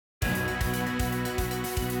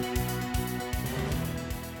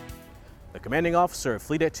commanding officer of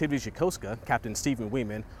Fleet Activities Yokosuka, Captain Stephen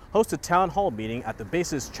Weeman, hosted a town hall meeting at the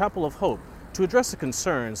base's Chapel of Hope to address the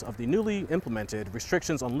concerns of the newly implemented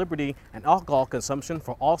restrictions on liberty and alcohol consumption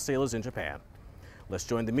for all sailors in Japan. Let's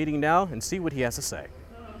join the meeting now and see what he has to say.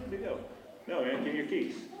 Good to go. No, man, give your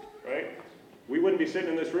keys, right? We wouldn't be sitting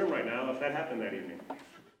in this room right now if that happened that evening.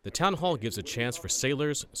 The town hall gives a chance for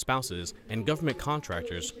sailors, spouses, and government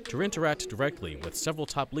contractors to interact directly with several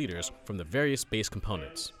top leaders from the various base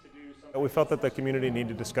components. We felt that the community needed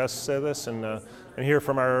to discuss this and hear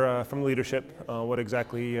from leadership what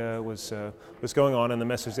exactly was going on and the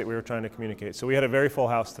message that we were trying to communicate. So we had a very full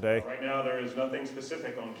house today. Right now there is nothing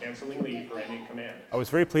specific on canceling leave for any command. I was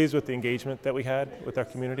very pleased with the engagement that we had with our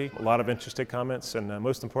community. A lot of interested comments and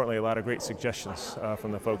most importantly a lot of great suggestions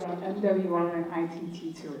from the folks. MW1 and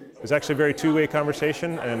ITT to it. It was actually a very two-way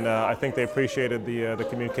conversation and I think they appreciated the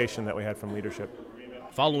communication that we had from leadership.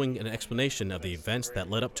 Following an explanation of the events that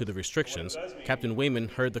led up to the restrictions, Captain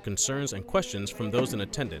Weeman heard the concerns and questions from those in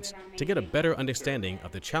attendance to get a better understanding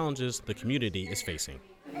of the challenges the community is facing.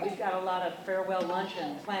 We've got a lot of farewell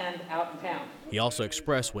luncheon planned out in town. He also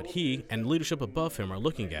expressed what he and leadership above him are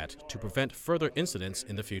looking at to prevent further incidents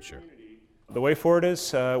in the future. The way forward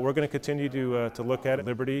is we're going to continue to look at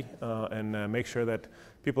liberty and make sure that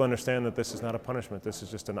people understand that this is not a punishment. This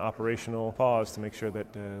is just an operational pause to make sure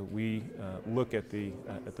that we look at the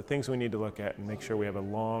things we need to look at and make sure we have a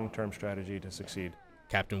long-term strategy to succeed.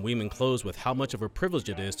 Captain Weeman closed with how much of a privilege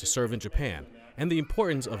it is to serve in Japan and the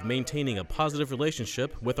importance of maintaining a positive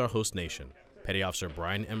relationship with our host nation. Petty Officer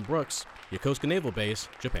Brian M. Brooks, Yokosuka Naval Base,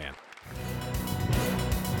 Japan.